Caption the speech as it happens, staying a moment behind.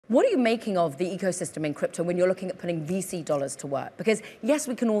What are you making of the ecosystem in crypto when you're looking at putting VC dollars to work? Because yes,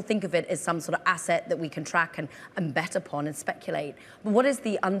 we can all think of it as some sort of asset that we can track and bet upon and speculate. But what is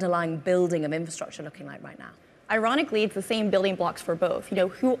the underlying building of infrastructure looking like right now? Ironically, it's the same building blocks for both.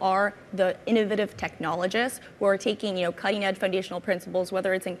 Who are the innovative technologists who are taking, cutting-edge foundational principles,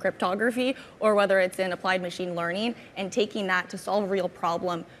 whether it's in cryptography or whether it's in applied machine learning, and taking that to solve a real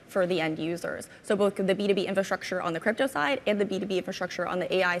problem for the end users. So both the B2B infrastructure on the crypto side and the B2B infrastructure on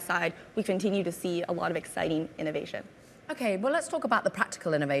the AI side, we continue to see a lot of exciting innovation. Okay, well, let's talk about the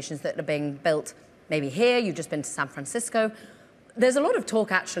practical innovations that are being built maybe here. You've just been to San Francisco. There's a lot of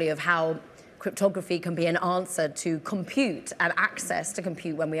talk, actually, of how cryptography can be an answer to compute and access to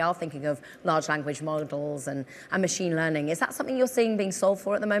compute when we are thinking of large language models and machine learning. Is that something you're seeing being solved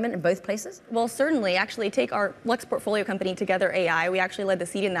for at the moment in both places? Well, certainly. Actually, take our Lux portfolio company, Together AI. We actually led the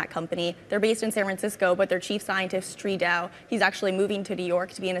seed in that company. They're based in San Francisco, but their chief scientist, Sri Dow, he's actually moving to New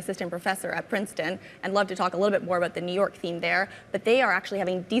York to be an assistant professor at Princeton. And love to talk a little bit more about the New York theme there. But they are actually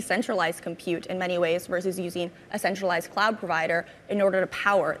having decentralized compute in many ways versus using a centralized cloud provider in order to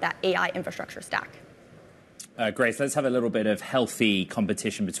power that AI infrastructure stack. Grace, let's have a little bit of healthy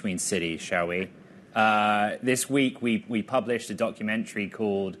competition between cities, shall we? This week, we published a documentary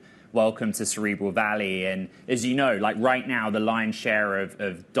called Welcome to Cerebral Valley. And as you know, like right now, the lion's share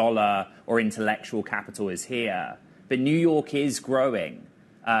of dollar or intellectual capital is here. But New York is growing,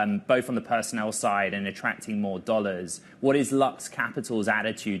 both on the personnel side and attracting more dollars. What is Lux Capital's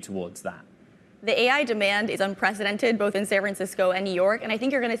attitude towards that? The AI demand is unprecedented, both in San Francisco and New York, and I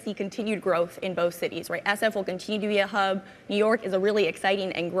think you're going to see continued growth in both cities, right? SF will continue to be a hub. New York is a really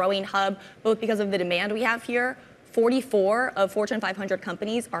exciting and growing hub, both because of the demand we have here. 44 of Fortune 500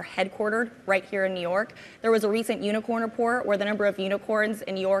 companies are headquartered right here in New York. There was a recent unicorn report where the number of unicorns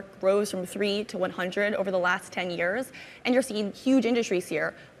in New York rose from 3 to 100 over the last 10 years. And you're seeing huge industries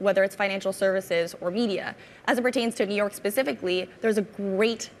here, whether it's financial services or media. As it pertains to New York specifically, there's a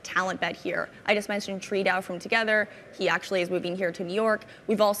great talent bed here. I just mentioned Sri Dow from Together. He actually is moving here to New York.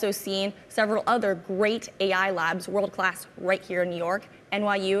 We've also seen several other great AI labs, world-class, right here in New York.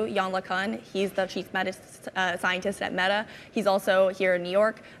 NYU, Jan LeCun, he's the chief scientist at Meta. He's also here in New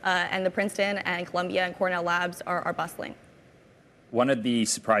York, and the Princeton and Columbia and Cornell labs are bustling. One of the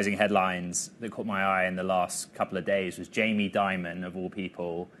surprising headlines that caught my eye in the last couple of days was Jamie Dimon, of all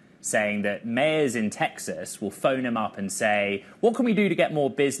people, saying that mayors in Texas will phone him up and say, what can we do to get more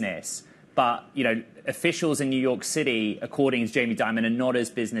business? But, officials in New York City, according to Jamie Dimon, are not as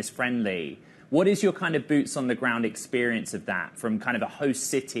business friendly. What is your kind of boots on the ground experience of that from kind of a host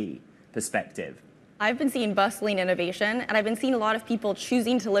city perspective? I've been seeing bustling innovation, and I've been seeing a lot of people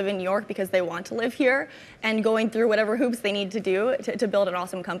choosing to live in New York because they want to live here and going through whatever hoops they need to do to build an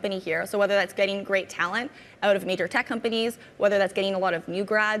awesome company here. So whether that's getting great talent out of major tech companies, whether that's getting a lot of new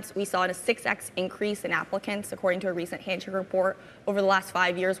grads, we saw a 6x increase in applicants, according to a recent Handshake report, over the last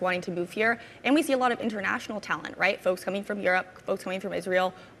 5 years wanting to move here. And we see a lot of international talent, right? Folks coming from Europe, folks coming from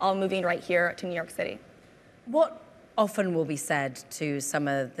Israel, all moving right here to New York City. What often will be said to some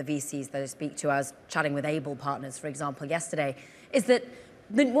of the VCs that I speak to, I was chatting with Able Partners, for example, yesterday, is that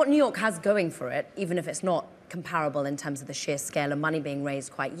what New York has going for it, even if it's not comparable in terms of the sheer scale of money being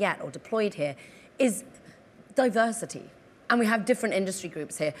raised quite yet or deployed here, is diversity. And we have different industry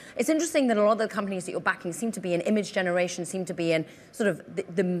groups here. It's interesting that a lot of the companies that you're backing seem to be in image generation, seem to be in sort of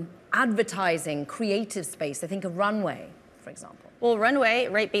the advertising, creative space. I think of Runway, for example. Well, Runway,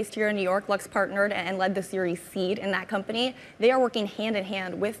 right, based here in New York, Lux partnered and led the Series Seed in that company. They are working hand in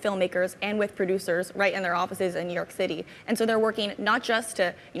hand with filmmakers and with producers right in their offices in New York City. And so they're working not just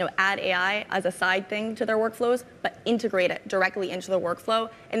to, add AI as a side thing to their workflows, but integrate it directly into the workflow.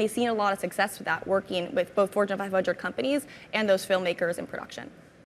 And they've seen a lot of success with that, working with both Fortune 500 companies and those filmmakers in production.